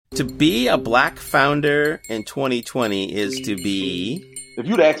To be a Black founder in 2020 is to be... If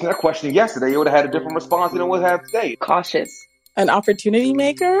you'd asked me that question yesterday, you would have had a different response than it would have today. Cautious. An opportunity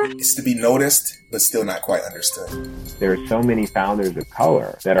maker? It's to be noticed, but still not quite understood. There are so many founders of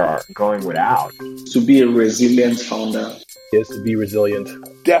color that are going without. To be a resilient founder is to be resilient.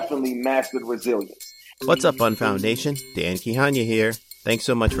 Definitely mastered resilience. What's up, Unfoundation? Dan Kihanya here. Thanks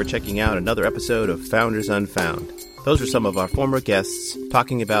so much for checking out another episode of Founders Unfound. Those are some of our former guests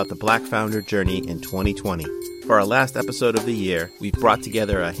talking about the Black founder journey in 2020. For our last episode of the year, we've brought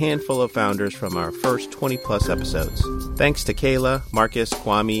together a handful of founders from our first 20-plus episodes. Thanks to Kayla, Marcus,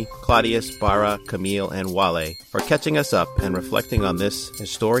 Kwame, Claudius, Bara, Camille, and Wale for catching us up and reflecting on this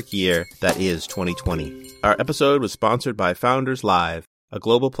historic year that is 2020. Our episode was sponsored by Founders Live, a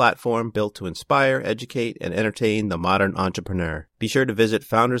global platform built to inspire, educate, and entertain the modern entrepreneur. Be sure to visit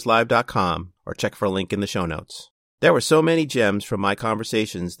founderslive.com or check for a link in the show notes. There were so many gems from my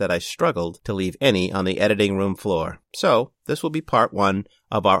conversations that I struggled to leave any on the editing room floor. So this will be part 1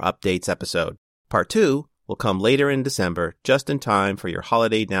 of our updates episode. Part 2 will come later in December, just in time for your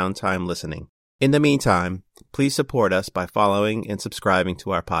holiday downtime listening. In the meantime, please support us by following and subscribing to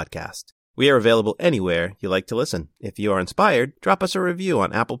our podcast. We are available anywhere you like to listen. If you are inspired, drop us a review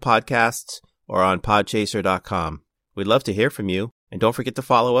on Apple Podcasts or on podchaser.com. We'd love to hear from you. And don't forget to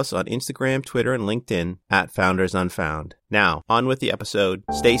follow us on Instagram, Twitter, and LinkedIn at Founders Unfound. Now, on with the episode.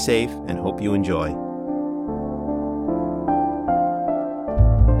 Stay safe and hope you enjoy.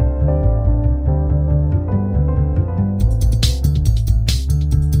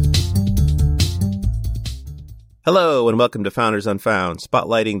 Hello, and welcome to Founders Unfound,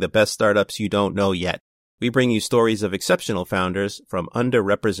 spotlighting the best startups you don't know yet. We bring you stories of exceptional founders from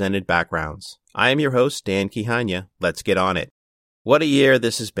underrepresented backgrounds. I am your host, Dan Kihanya. Let's get on it. What a year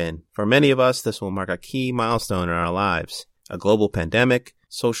this has been. For many of us, this will mark a key milestone in our lives. A global pandemic,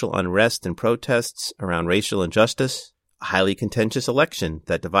 social unrest and protests around racial injustice, a highly contentious election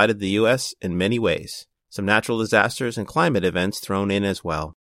that divided the U.S. in many ways, some natural disasters and climate events thrown in as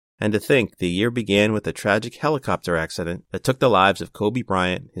well. And to think the year began with a tragic helicopter accident that took the lives of Kobe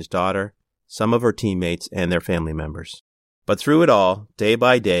Bryant, his daughter, some of her teammates, and their family members. But through it all, day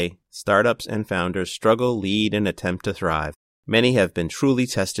by day, startups and founders struggle, lead, and attempt to thrive. Many have been truly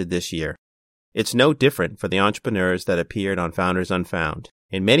tested this year. It's no different for the entrepreneurs that appeared on Founders Unfound.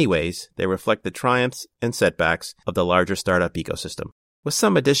 In many ways, they reflect the triumphs and setbacks of the larger startup ecosystem, with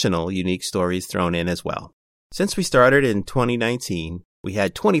some additional unique stories thrown in as well. Since we started in 2019, we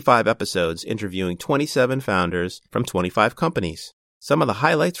had 25 episodes interviewing 27 founders from 25 companies. Some of the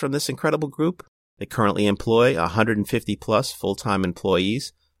highlights from this incredible group: they currently employ 150 plus full-time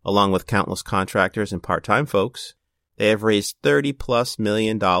employees, along with countless contractors and part-time folks. They have raised $30+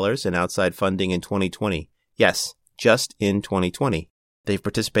 million in outside funding in 2020. Yes, just in 2020. They've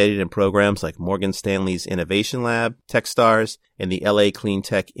participated in programs like Morgan Stanley's Innovation Lab, Techstars, and the LA Clean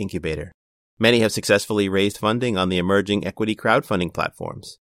Tech Incubator. Many have successfully raised funding on the emerging equity crowdfunding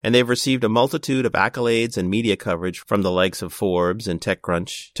platforms, and they've received a multitude of accolades and media coverage from the likes of Forbes and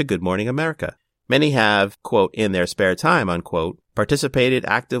TechCrunch to Good Morning America. Many have, quote, in their spare time, unquote, participated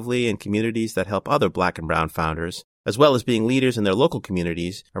actively in communities that help other Black and brown founders, as well as being leaders in their local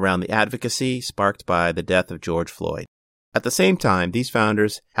communities around the advocacy sparked by the death of George Floyd. At the same time, these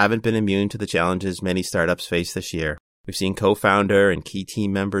founders haven't been immune to the challenges many startups face this year. We've seen co-founder and key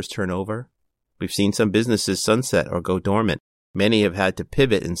team members turn over. We've seen some businesses sunset or go dormant. Many have had to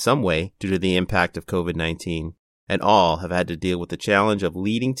pivot in some way due to the impact of COVID-19, and all have had to deal with the challenge of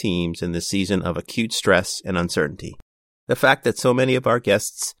leading teams in this season of acute stress and uncertainty. The fact that so many of our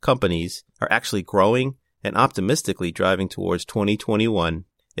guests' companies are actually growing and optimistically driving towards 2021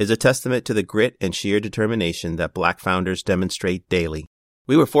 is a testament to the grit and sheer determination that Black founders demonstrate daily.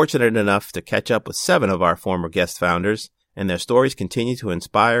 We were fortunate enough to catch up with 7 of our former guest founders, and their stories continue to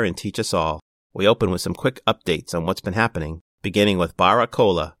inspire and teach us all. We open with some quick updates on what's been happening, beginning with Bara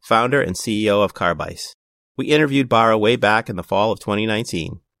Kola, founder and CEO of Carbise. We interviewed Bara way back in the fall of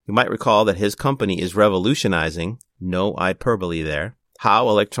 2019. You might recall that his company is revolutionizing, no hyperbole there, how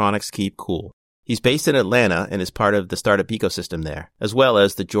electronics keep cool. He's based in Atlanta and is part of the startup ecosystem there, as well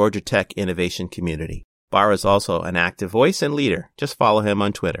as the Georgia Tech innovation community. Bara is also an active voice and leader. Just follow him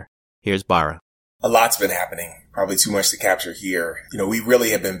on Twitter. Here's Bara. A lot's been happening. Probably too much to capture here. We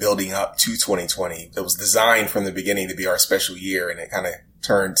really have been building up to 2020. It was designed from the beginning to be our special year, and it kind of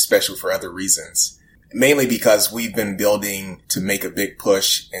turned special for other reasons. Mainly because we've been building to make a big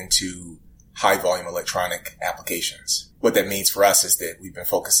push into high volume electronic applications. What that means for us is that we've been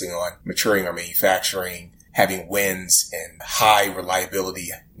focusing on maturing our manufacturing, having wins in high reliability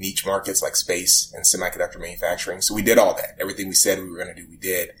niche markets like space and semiconductor manufacturing. So we did all that. Everything we said we were going to do, we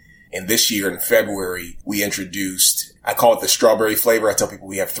did. And this year in February, we introduced, I call it the strawberry flavor. I tell people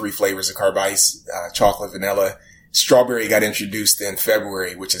we have 3 flavors of Carb Ice, chocolate, vanilla. Strawberry got introduced in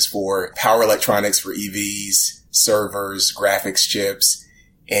February, which is for power electronics for EVs, servers, graphics chips.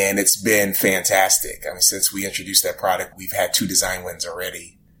 And it's been fantastic. I mean, since we introduced that product, we've had 2 design wins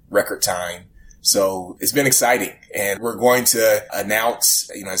already, record time. So it's been exciting. And we're going to announce,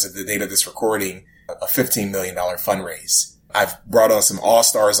 as of the date of this recording, a $15 million fundraise. I've brought on some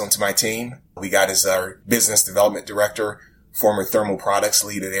all-stars onto my team. We got as our business development director, former thermal products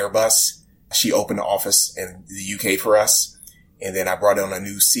lead at Airbus. She opened an office in the UK for us. And then I brought on a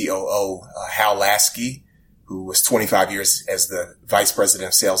new COO, Hal Lasky, who was 25 years as the vice president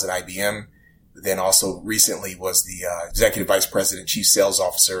of sales at IBM. Then also recently was the executive vice president, chief sales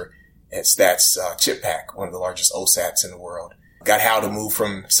officer at Stats ChipPAC, one of the largest OSATs in the world. Got Hal to move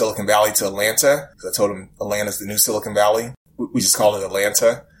from Silicon Valley to Atlanta. I told him Atlanta's the new Silicon Valley. We just call it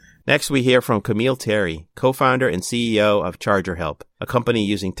Atlanta. Next, we hear from Camille Terry, co-founder and CEO of Charger Help, a company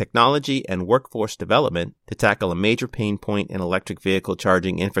using technology and workforce development to tackle a major pain point in electric vehicle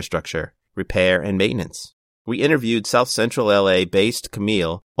charging infrastructure, repair, and maintenance. We interviewed South Central LA-based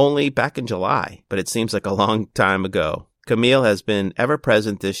Camille only back in July, but it seems like a long time ago. Camille has been ever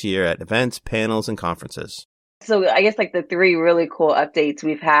present this year at events, panels, and conferences. So I guess the 3 really cool updates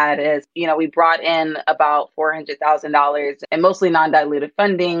we've had is, we brought in about $400,000 and mostly non-dilutive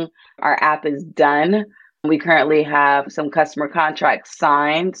funding. Our app is done. We currently have some customer contracts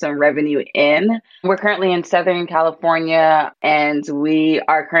signed, some revenue in. We're currently in Southern California, and we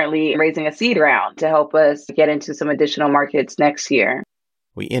are currently raising a seed round to help us get into some additional markets next year.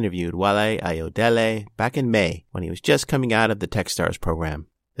 We interviewed Wale Ayodele back in May when he was just coming out of the Techstars program.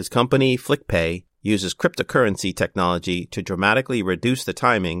 His company, FlickPay, uses cryptocurrency technology to dramatically reduce the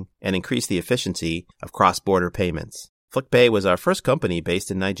timing and increase the efficiency of cross-border payments. FlickPay was our first company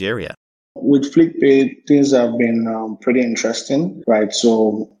based in Nigeria. With FlickPay, things have been pretty interesting, right?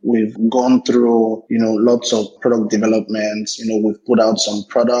 So we've gone through, lots of product development. We've put out some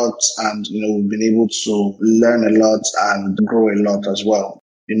products and, we've been able to learn a lot and grow a lot as well.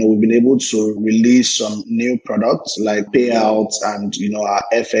 We've been able to release some new products like payouts and, our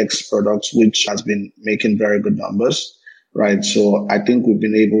FX products, which has been making very good numbers, right? So I think we've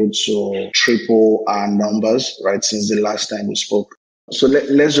been able to triple our numbers, right, since the last time we spoke. So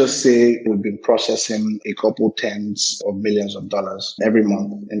let's just say we've been processing a couple tens of millions of dollars every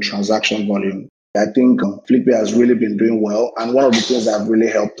month in transaction volume. I think FlickPay has really been doing well. And one of the things that have really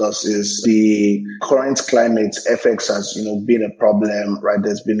helped us is the current climate. FX has, been a problem, right?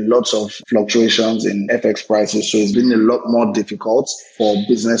 There's been lots of fluctuations in FX prices. So it's been a lot more difficult for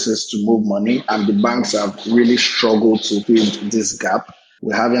businesses to move money. And the banks have really struggled to fill this gap.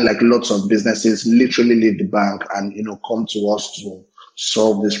 We're having lots of businesses literally leave the bank and, come to us to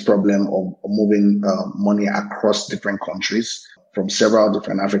solve this problem of moving money across different countries, from several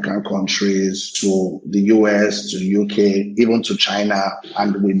different African countries to the US, to the UK, even to China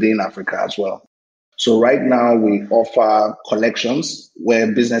and within Africa as well. So right now we offer collections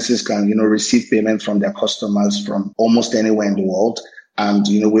where businesses can, receive payment from their customers from almost anywhere in the world. And,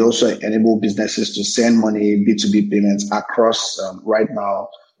 we also enable businesses to send money, B2B payments across. Right now,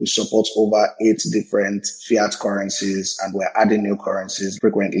 we support over 8 different fiat currencies, and we're adding new currencies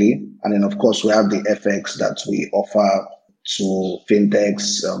frequently. And then, of course, we have the FX that we offer to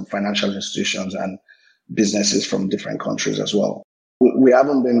fintechs, financial institutions, and businesses from different countries as well. We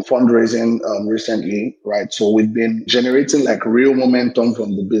haven't been fundraising recently, right? So we've been generating real momentum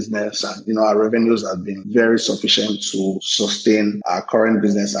from the business, and our revenues have been very sufficient to sustain our current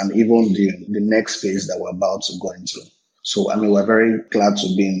business and even the next phase that we're about to go into. So we're very glad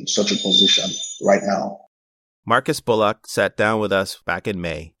to be in such a position right now. Marcus Bullock sat down with us back in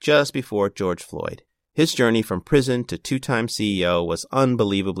May, just before George Floyd. His journey from prison to 2-time CEO was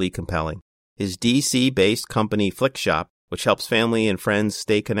unbelievably compelling. His DC-based company FlickShop, which helps family and friends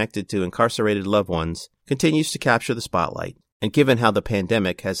stay connected to incarcerated loved ones, continues to capture the spotlight. And given how the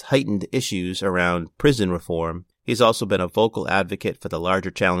pandemic has heightened issues around prison reform, he's also been a vocal advocate for the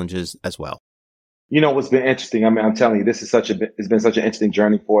larger challenges as well. What's been interesting, I'm telling you, it's been such an interesting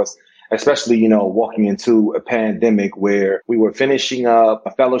journey for us, especially, walking into a pandemic where we were finishing up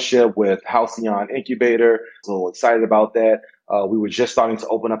a fellowship with Halcyon Incubator. So excited about that. We were just starting to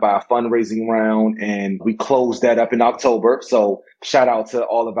open up our fundraising round, and we closed that up in October. So shout out to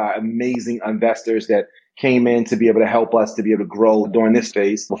all of our amazing investors that came in to be able to help us to be able to grow during this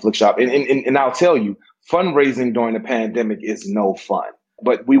phase of FlickShop. And I'll tell you, fundraising during the pandemic is no fun.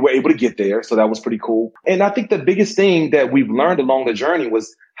 But we were able to get there, so that was pretty cool. And I think the biggest thing that we've learned along the journey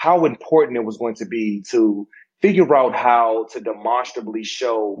was how important it was going to be to figure out how to demonstrably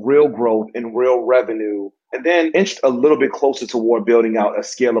show real growth and real revenue, and then inch a little bit closer toward building out a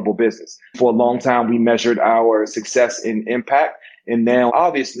scalable business. For a long time, we measured our success in impact. And now,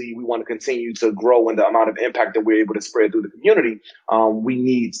 obviously, we want to continue to grow in the amount of impact that we're able to spread through the community. We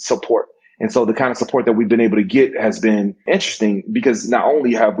need support. And so the kind of support that we've been able to get has been interesting, because not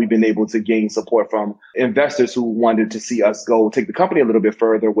only have we been able to gain support from investors who wanted to see us go take the company a little bit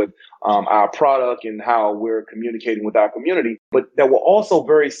further with our product and how we're communicating with our community, but that we're also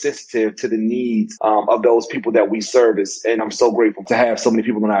very sensitive to the needs of those people that we service. And I'm so grateful to have so many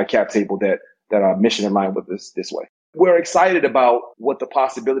people on our cap table that are mission aligned with this way. We're excited about what the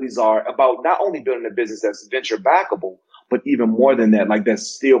possibilities are about not only building a business that's venture backable, but even more than that, like that's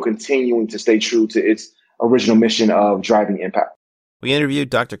still continuing to stay true to its original mission of driving impact. We interviewed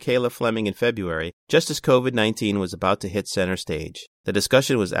Dr. Kayla Fleming in February, just as COVID-19 was about to hit center stage. The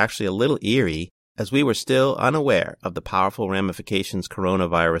discussion was actually a little eerie, as we were still unaware of the powerful ramifications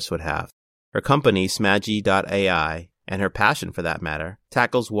coronavirus would have. Her company, Smagi.ai, and her passion for that matter,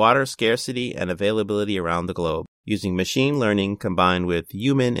 tackles water scarcity and availability around the globe, using machine learning combined with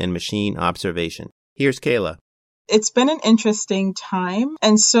human and machine observation. Here's Kayla. It's been an interesting time.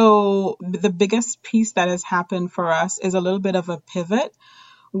 And so the biggest piece that has happened for us is a little bit of a pivot,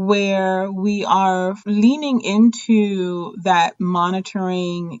 where we are leaning into that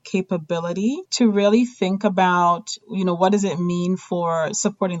monitoring capability to really think about, what does it mean for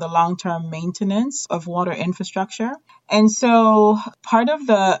supporting the long-term maintenance of water infrastructure? And so part of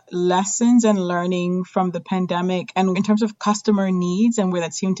the lessons and learning from the pandemic, and in terms of customer needs and where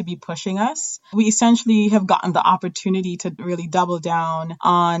that seemed to be pushing us, we essentially have gotten the opportunity to really double down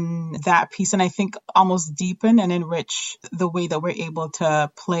on that piece. And I think almost deepen and enrich the way that we're able to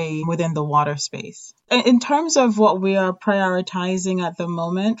play within the water space. In terms of what we are prioritizing at the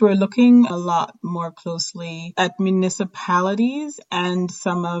moment, we're looking a lot more closely at municipalities and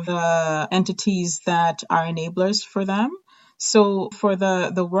some of the entities that are enablers for them. So for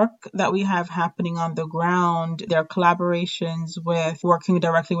the work that we have happening on the ground, there are collaborations with working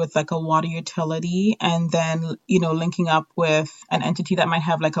directly with like a water utility, and then, linking up with an entity that might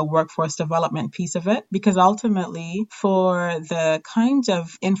have like a workforce development piece of it. Because ultimately, for the kinds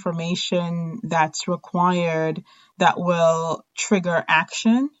of information that's required that will trigger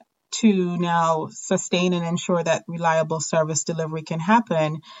action to now sustain and ensure that reliable service delivery can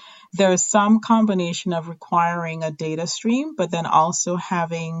happen, there is some combination of requiring a data stream, but then also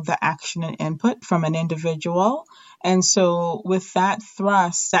having the action and input from an individual. And so with that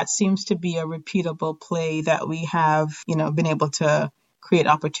thrust, that seems to be a repeatable play that we have, been able to create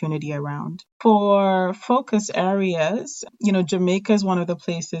opportunity around. For focus areas, Jamaica is one of the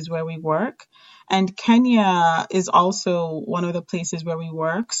places where we work, and Kenya is also one of the places where we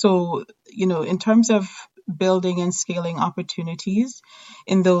work. So, in terms of building and scaling opportunities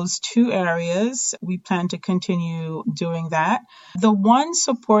in those two areas, we plan to continue doing that. The one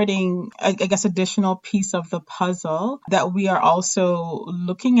supporting, additional piece of the puzzle that we are also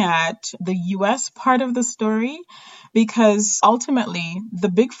looking at, the US part of the story, because ultimately the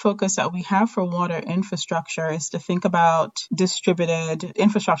big focus that we have for water infrastructure is to think about distributed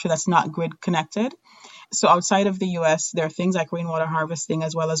infrastructure that's not grid connected. So outside of the US, there are things like rainwater harvesting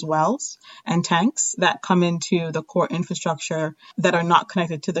as well as wells and tanks that come into the core infrastructure that are not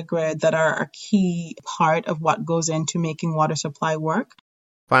connected to the grid, that are a key part of what goes into making water supply work.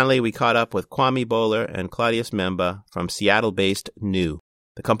 Finally, we caught up with Kwame Bowler and Claudius Memba from Seattle-based New,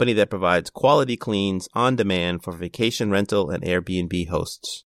 the company that provides quality cleans on demand for vacation rental and Airbnb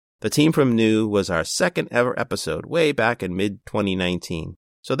hosts. The team from New was our second ever episode way back in mid-2019.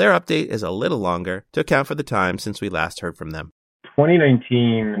 So their update is a little longer to account for the time since we last heard from them.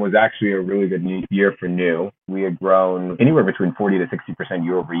 2019 was actually a really good year for New. We had grown anywhere between 40 to 60%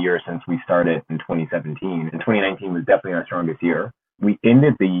 year over year since we started in 2017. And 2019 was definitely our strongest year. We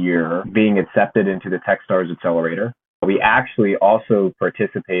ended the year being accepted into the Techstars Accelerator. We actually also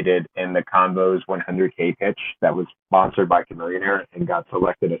participated in the Combos 100K pitch that was sponsored by Chamillionaire and got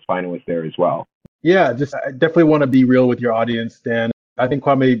selected as finalists there as well. Yeah, I definitely want to be real with your audience, Dan. I think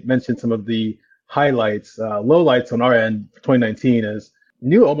Kwame mentioned some of the highlights, lowlights on our end for 2019 is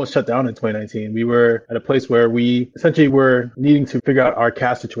New almost shut down in 2019. We were at a place where we essentially were needing to figure out our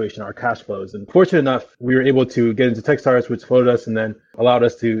cash situation, our cash flows. And fortunate enough, we were able to get into Techstars, which floated us and then allowed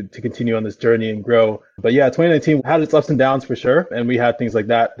us to continue on this journey and grow. But yeah, 2019 had its ups and downs for sure. And we had things like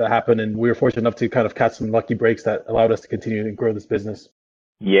that happen. And we were fortunate enough to kind of catch some lucky breaks that allowed us to continue and grow this business.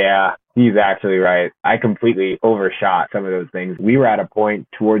 Yeah, he's actually right. I completely overshot some of those things. We were at a point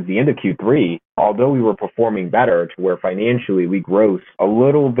towards the end of Q3, although we were performing better, to where financially we grossed a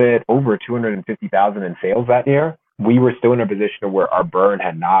little bit over $250,000 in sales that year. We were still in a position where our burn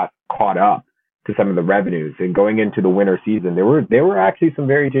had not caught up to some of the revenues. And going into the winter season, there were actually some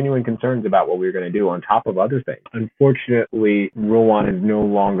very genuine concerns about what we were going to do on top of other things. Unfortunately, Rowan is no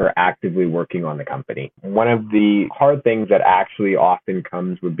longer actively working on the company. One of the hard things that actually often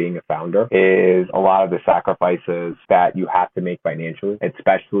comes with being a founder is a lot of the sacrifices that you have to make financially,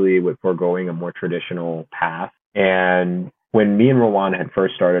 especially with foregoing a more traditional path. And when me and Rowan had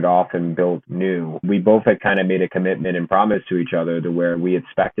first started off and built New, we both had kind of made a commitment and promise to each other to where we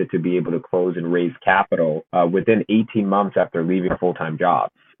expected to be able to close and raise capital within 18 months after leaving our full-time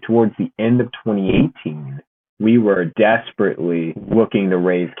jobs. Towards the end of 2018, we were desperately looking to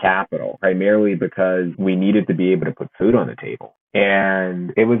raise capital, primarily because we needed to be able to put food on the table.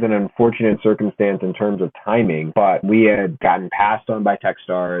 And it was an unfortunate circumstance in terms of timing, but we had gotten passed on by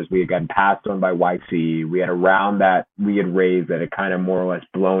Techstars. We had gotten passed on by YC. We had a round that we had raised that had kind of more or less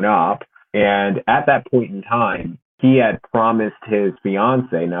blown up. And at that point in time, he had promised his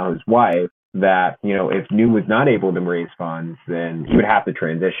fiance, now his wife, that, you know, if New was not able to raise funds, then he would have to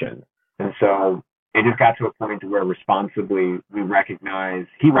transition. And so it just got to a point where responsibly he recognized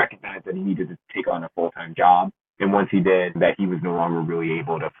that he needed to take on a full-time job. And once he did, that he was no longer really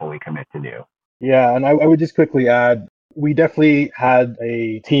able to fully commit to New. Yeah, and I would just quickly add, we definitely had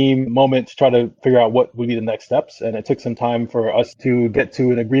a team moment to try to figure out what would be the next steps. And it took some time for us to get to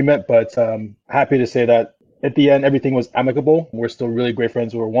an agreement, but happy to say that at the end, everything was amicable. We're still really great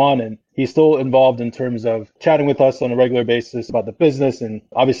friends with Rowan, and he's still involved in terms of chatting with us on a regular basis about the business. And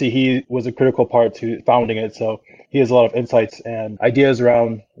obviously he was a critical part to founding it. So he has a lot of insights and ideas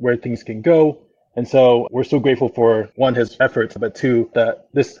around where things can go. And so we're so grateful for, one, his efforts, but two, that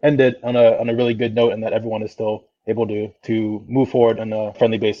this ended on a really good note and that everyone is still able to move forward on a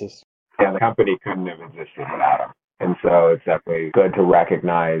friendly basis. Yeah, the company couldn't have existed without him. And so it's definitely good to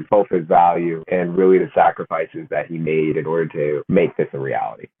recognize both his value and really the sacrifices that he made in order to make this a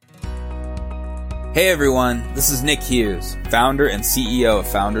reality. Hey everyone, this is Nick Hughes, founder and CEO of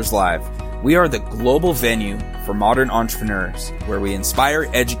Founders Live. We are the global venue for modern entrepreneurs, where we inspire,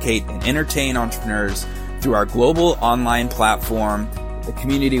 educate, and entertain entrepreneurs through our global online platform, the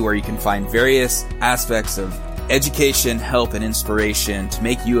community where you can find various aspects of education, help, and inspiration to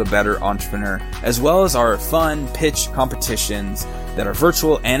make you a better entrepreneur, as well as our fun pitch competitions that are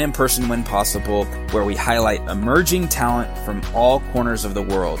virtual and in person when possible, where we highlight emerging talent from all corners of the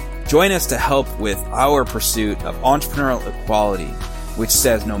world. Join us to help with our pursuit of entrepreneurial equality, which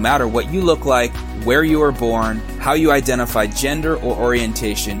says no matter what you look like, where you were born, how you identify gender or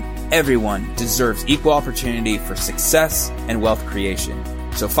orientation, everyone deserves equal opportunity for success and wealth creation.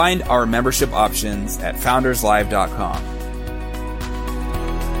 So find our membership options at founderslive.com.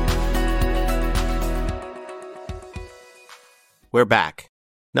 We're back.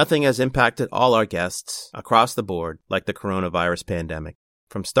 Nothing has impacted all our guests across the board like the coronavirus pandemic.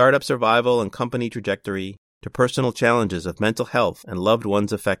 From startup survival and company trajectory to personal challenges of mental health and loved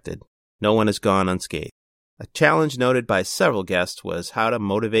ones affected, no one has gone unscathed. A challenge noted by several guests was how to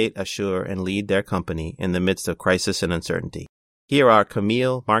motivate, assure, and lead their company in the midst of crisis and uncertainty. Here are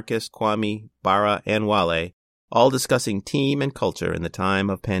Camille, Marcus, Kwame, Bara, and Wale, all discussing team and culture in the time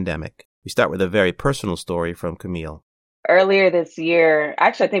of pandemic. We start with a very personal story from Camille. Earlier this year,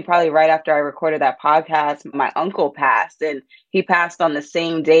 actually, I think probably right after I recorded that podcast, my uncle passed, and he passed on the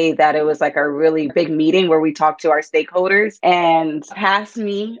same day that it was like a really big meeting where we talked to our stakeholders. And past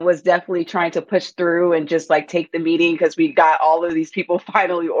me was definitely trying to push through and just like take the meeting because we got all of these people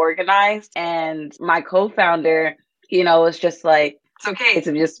finally organized. And my co-founder, was just like, it's okay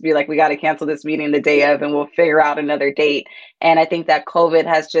to just be like, we got to cancel this meeting the day of and we'll figure out another date. And I think that COVID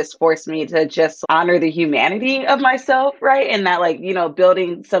has just forced me to just honor the humanity of myself, right? And that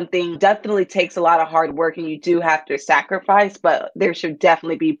building something definitely takes a lot of hard work and you do have to sacrifice, but there should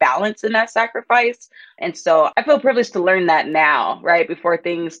definitely be balance in that sacrifice. And so I feel privileged to learn that now, right? Before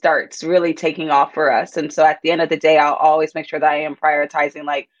things starts really taking off for us. And so at the end of the day, I'll always make sure that I am prioritizing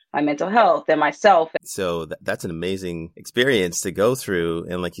my mental health and myself. So that's an amazing experience to go through.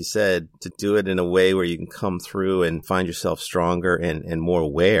 And like you said, to do it in a way where you can come through and find yourself stronger and more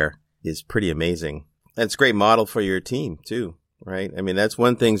aware is pretty amazing. And it's a great model for your team too, right? I mean, that's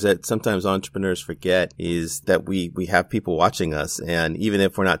one thing that sometimes entrepreneurs forget is that we have people watching us. And even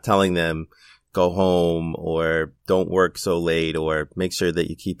if we're not telling them, go home or don't work so late or make sure that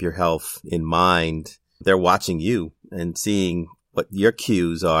you keep your health in mind, they're watching you and seeing what your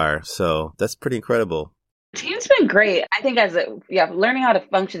cues are. So that's pretty incredible. Team's been great. I think learning how to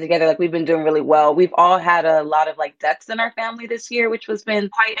function together, like we've been doing really well. We've all had a lot of like deaths in our family this year, which has been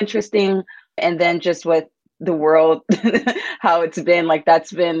quite interesting. And then just with the world, how it's been, like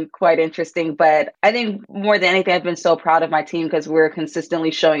that's been quite interesting. But I think more than anything, I've been so proud of my team because we're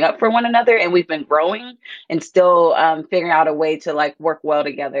consistently showing up for one another and we've been growing and still figuring out a way to like work well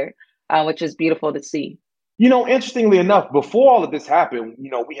together, which is beautiful to see. Interestingly enough, before all of this happened,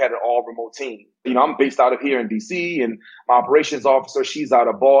 we had an all remote team. I'm based out of here in DC, and my operations officer, she's out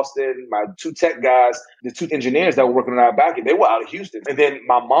of Boston. My two tech guys, the two engineers that were working on our backend, they were out of Houston. And then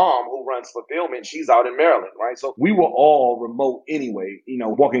my mom, who runs fulfillment, she's out in Maryland, right? So we were all remote anyway,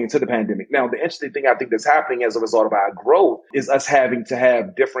 walking into the pandemic. Now, the interesting thing I think that's happening as a result of our growth is us having to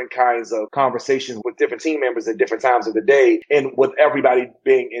have different kinds of conversations with different team members at different times of the day, and with everybody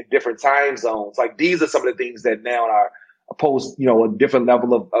being in different time zones. Like these are some of the things that now are pose, a different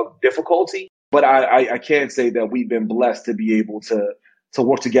level of difficulty. But I can say that we've been blessed to be able to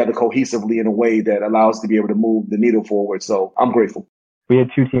work together cohesively in a way that allows us to be able to move the needle forward. So I'm grateful. We had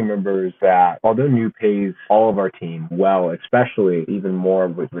two team members that, although New pays all of our team well, especially even more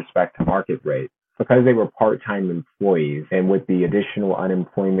with respect to market rate, because they were part-time employees and with the additional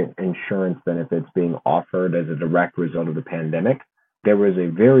unemployment insurance benefits being offered as a direct result of the pandemic, there was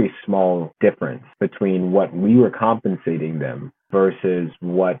a very small difference between what we were compensating them versus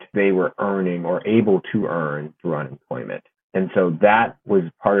what they were earning or able to earn through unemployment. And so that was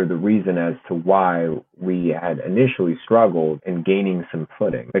part of the reason as to why we had initially struggled in gaining some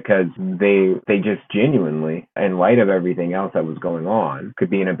footing, because they just genuinely, in light of everything else that was going on, could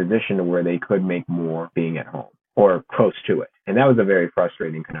be in a position where they could make more being at home or close to it. And that was a very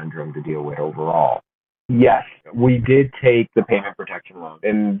frustrating conundrum to deal with overall. Yes, we did take the payment protection loan,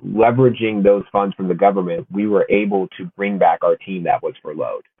 and leveraging those funds from the government, we were able to bring back our team that was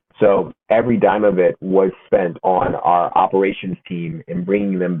furloughed. So every dime of it was spent on our operations team and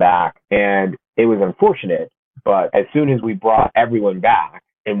bringing them back. And it was unfortunate, but as soon as we brought everyone back,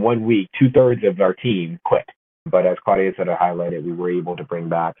 in 1 week, 2/3 of our team quit. But as Claudia said, I highlighted, we were able to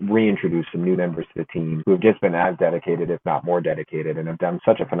reintroduce some new members to the team who have just been as dedicated, if not more dedicated, and have done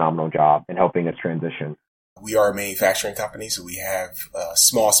such a phenomenal job in helping us transition. We are a manufacturing company, so we have a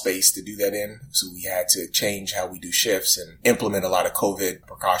small space to do that in. So we had to change how we do shifts and implement a lot of COVID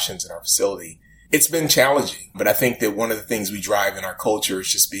precautions in our facility. It's been challenging, but I think that one of the things we drive in our culture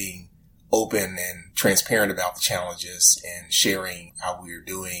is just being open and transparent about the challenges and sharing how we're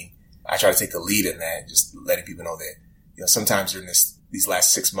doing. I try to take the lead in that, just letting people know that, sometimes during these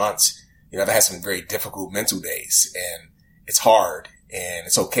last 6 months, I've had some very difficult mental days, and it's hard, and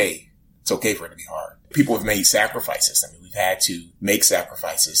it's okay. It's okay for it to be hard. People have made sacrifices. I mean, we've had to make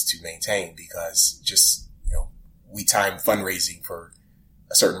sacrifices to maintain because just, we timed fundraising for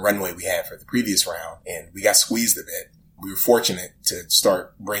a certain runway we had for the previous round, and we got squeezed a bit. We were fortunate to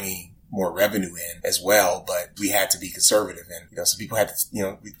start bringing more revenue in as well, but we had to be conservative. And, some people had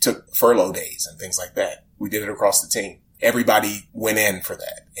to, we took furlough days and things like that. We did it across the team. Everybody went in for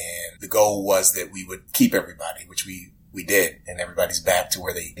that. And the goal was that we would keep everybody, which we did. And everybody's back to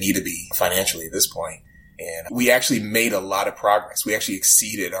where they need to be financially at this point. And we actually made a lot of progress. We actually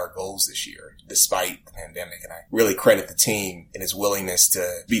exceeded our goals this year, despite the pandemic. And I really credit the team in its willingness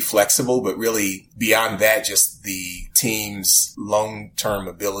to be flexible, but really beyond that, just the team's long-term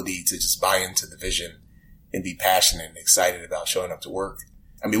ability to just buy into the vision and be passionate and excited about showing up to work.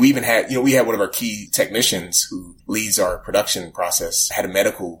 I mean, we even had, we had one of our key technicians who leads our production process had a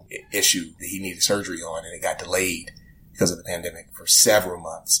medical issue that he needed surgery on, and it got delayed because of the pandemic for several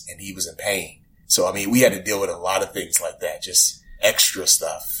months, and he was in pain. So, I mean, we had to deal with a lot of things like that, just extra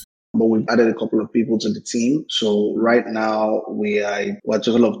stuff. But we've added a couple of people to the team. So right now we're a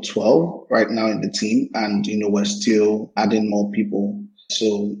total of 12 right now in the team. And, we're still adding more people.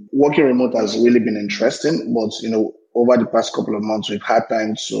 So working remote has really been interesting. But, over the past couple of months, we've had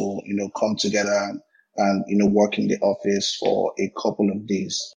time to, come together and, work in the office for a couple of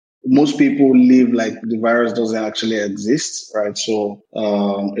days. Most people live like the virus doesn't actually exist, right? So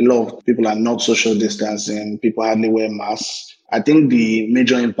a lot of people are not social distancing. People hardly wear masks. I think the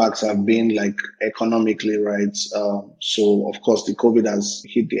major impacts have been like economically, right? So of course the COVID has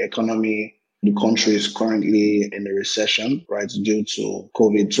hit the economy. The country is currently in a recession, right, due to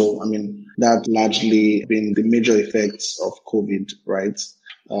COVID. So, I mean, that largely been the major effects of COVID, right?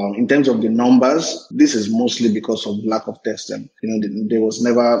 In terms of the numbers, this is mostly because of lack of testing. There was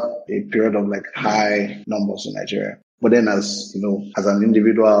never a period of like high numbers in Nigeria. But then as an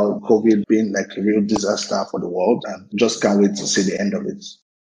individual, COVID being like a real disaster for the world, and just can't wait to see the end of it.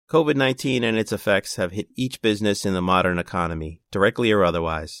 COVID-19 and its effects have hit each business in the modern economy, directly or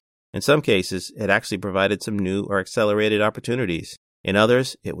otherwise. In some cases, it actually provided some new or accelerated opportunities. In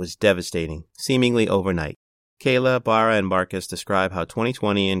others, it was devastating, seemingly overnight. Kayla, Bara, and Marcus describe how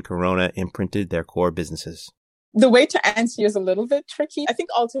 2020 and Corona imprinted their core businesses. The way to answer is a little bit tricky. I think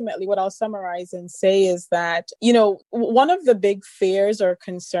ultimately what I'll summarize and say is that, one of the big fears or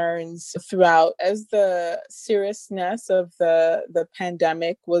concerns throughout as the seriousness of the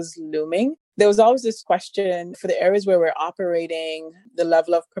pandemic was looming, there was always this question for the areas where we're operating, the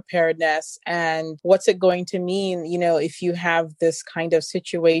level of preparedness and what's it going to mean, if you have this kind of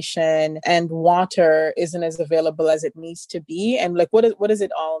situation and water isn't as available as it needs to be. And what does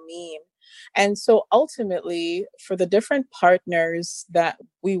it all mean? And so ultimately, for the different partners that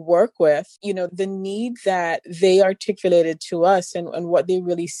we work with, the need that they articulated to us and what they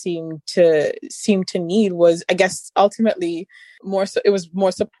really seemed to need was, I guess, ultimately it was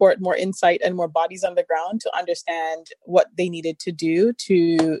more support, more insight, and more bodies on the ground to understand what they needed to do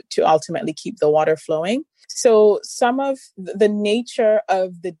to ultimately keep the water flowing. So some of the nature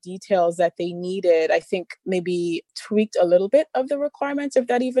of the details that they needed, I think maybe tweaked a little bit of the requirements, if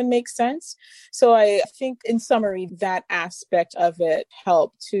that even makes sense. So I think in summary, that aspect of it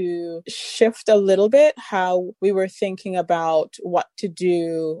helped to shift a little bit how we were thinking about what to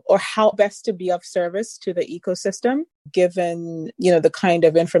do or how best to be of service to the ecosystem, given, the kind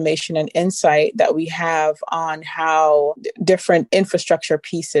of information and insight that we have on how different infrastructure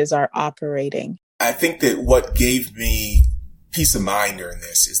pieces are operating. I think that what gave me peace of mind during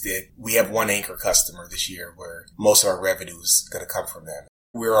this is that we have one anchor customer this year where most of our revenue is going to come from them.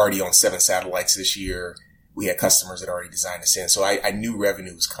 We're already on 7 satellites this year. We had customers that already designed us in. So I knew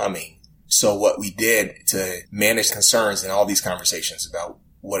revenue was coming. So what we did to manage concerns in all these conversations about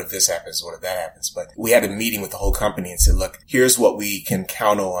what if this happens, what if that happens, but we had a meeting with the whole company and said, look, here's what we can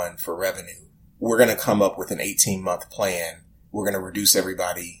count on for revenue. We're going to come up with an 18-month plan. We're going to reduce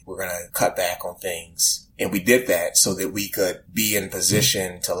everybody. We're going to cut back on things. And we did that so that we could be in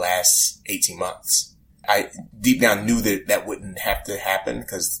position to last 18 months. I deep down knew that that wouldn't have to happen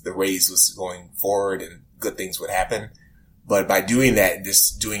because the raise was going forward and good things would happen. But by doing that,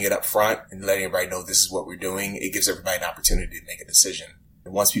 just doing it up front and letting everybody know this is what we're doing, it gives everybody an opportunity to make a decision.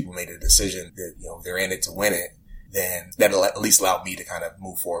 And once people made a decision that, they're in it to win it, then that'll at least allow me to kind of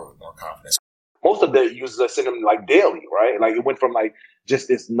move forward with more confidence. Most of the users are sending them like daily, right? Like it went from like just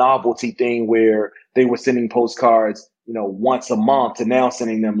this novelty thing where they were sending postcards, once a month to now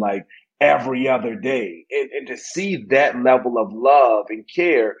sending them like every other day. And to see that level of love and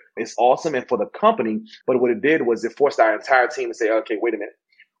care is awesome. And for the company, but what it did was it forced our entire team to say, okay, wait a minute.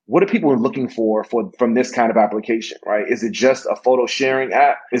 What are people looking for from this kind of application, right? Is it just a photo sharing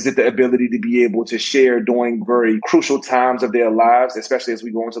app? Is it the ability to be able to share during very crucial times of their lives, especially as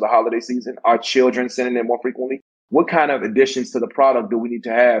we go into the holiday season? Are children sending it more frequently? What kind of additions to the product do we need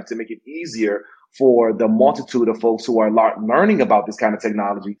to have to make it easier for the multitude of folks who are learning about this kind of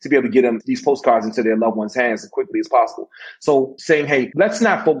technology to be able to get them these postcards into their loved ones' hands as quickly as possible? So saying, hey, let's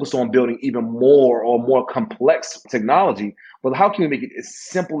not focus on building even more or more complex technology, but how can we make it as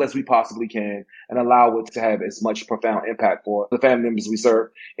simple as we possibly can and allow it to have as much profound impact for the family members we serve?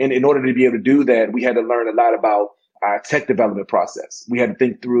 And in order to be able to do that, we had to learn a lot about our tech development process. We had to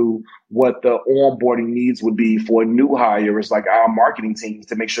think through what the onboarding needs would be for new hires, like our marketing teams,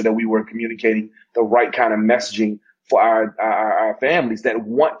 to make sure that we were communicating the right kind of messaging for our families that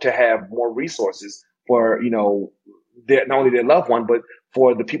want to have more resources for, not only their loved one, but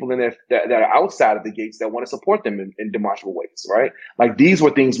for the people that are outside of the gates that want to support them in demonstrable ways, right? Like these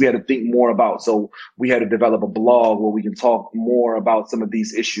were things we had to think more about. So we had to develop a blog where we can talk more about some of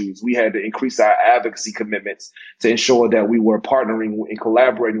these issues. We had to increase our advocacy commitments to ensure that we were partnering and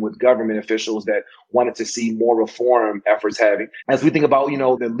collaborating with government officials that wanted to see more reform efforts having. As we think about,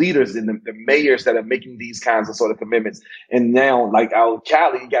 the leaders and the mayors that are making these kinds of sort of commitments. And now, like out of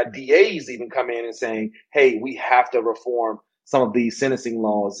Cali, you got DAs even come in and saying, hey, we have to reform some of these sentencing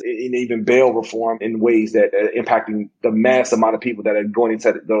laws and even bail reform in ways that are impacting the mass amount of people that are going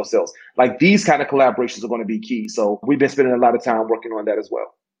into those cells. Like these kind of collaborations are going to be key. So we've been spending a lot of time working on that as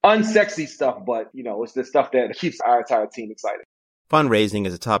well. Unsexy stuff, but it's the stuff that keeps our entire team excited. Fundraising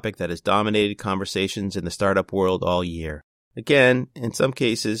is a topic that has dominated conversations in the startup world all year. Again, in some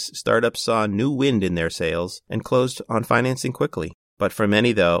cases, startups saw new wind in their sails and closed on financing quickly. But for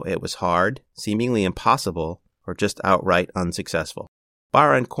many, though, it was hard, seemingly impossible, or just outright unsuccessful.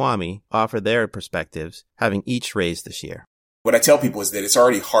 Bara and Kwame offer their perspectives, having each raised this year. What I tell people is that it's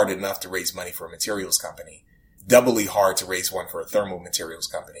already hard enough to raise money for a materials company, doubly hard to raise one for a thermal materials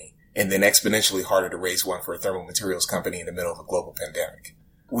company, and then exponentially harder to raise one for a thermal materials company in the middle of a global pandemic.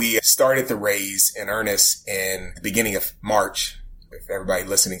 We started the raise in earnest in the beginning of March. If everybody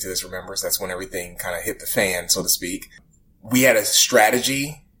listening to this remembers, that's when everything kind of hit the fan, so to speak. We had a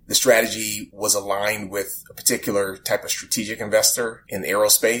strategy. The strategy was aligned with a particular type of strategic investor in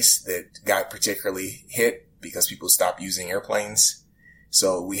aerospace that got particularly hit because people stopped using airplanes.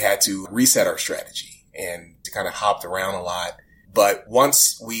 So we had to reset our strategy and kind of hopped around a lot. But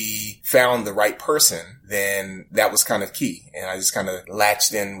once we found the right person, then that was kind of key. And I just kind of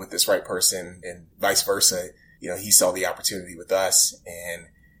latched in with this right person and vice versa. He saw the opportunity with us, and,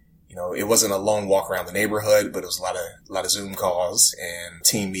 it wasn't a long walk around the neighborhood, but it was a lot of Zoom calls and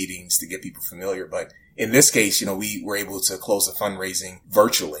team meetings to get people familiar. But in this case, we were able to close the fundraising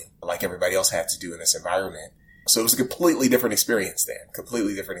virtually like everybody else had to do in this environment. So it was a completely different experience,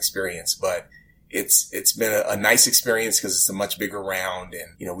 but it's been a nice experience because it's a much bigger round,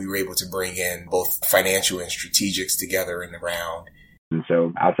 and, we were able to bring in both financial and strategics together in the round. And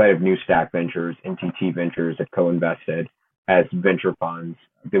so outside of New Stack Ventures, NTT Ventures had co-invested as venture funds.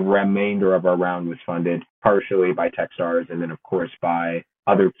 The remainder of our round was funded partially by Techstars and then, of course, by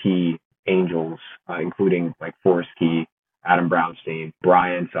other key angels, including like Forrest Key, Adam Brownstein,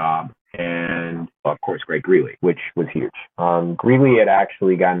 Brian Saab, and of course, Greg Greeley, which was huge. Greeley had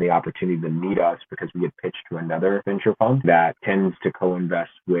actually gotten the opportunity to meet us because we had pitched to another venture fund that tends to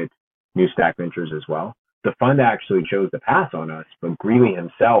co-invest with New Stack Ventures as well. The fund actually chose to pass on us, but Greeley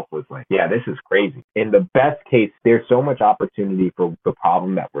himself was like, yeah, this is crazy. In the best case, there's so much opportunity for the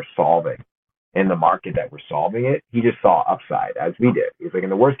problem that we're solving in the market that we're solving it. He just saw upside, as we did. He's like,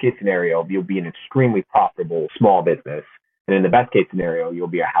 in the worst case scenario, you'll be an extremely profitable small business. And in the best case scenario, you'll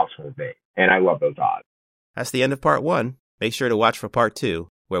be a household name. And I love those odds. That's the end of part 1. Make sure to watch for part 2,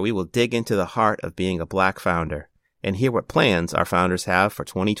 where we will dig into the heart of being a Black founder and hear what plans our founders have for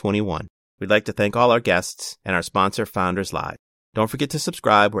 2021. We'd like to thank all our guests and our sponsor, Founders Live. Don't forget to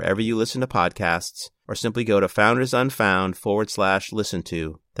subscribe wherever you listen to podcasts, or simply go to foundersunfound.com/listen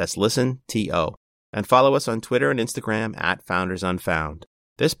to. That's listen, T-O. And follow us on Twitter and Instagram at foundersunfound.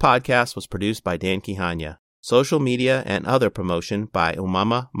 This podcast was produced by Dan Kihanya. Social media and other promotion by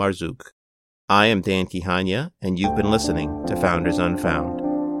Umama Marzouk. I am Dan Kihanya, and you've been listening to Founders Unfound.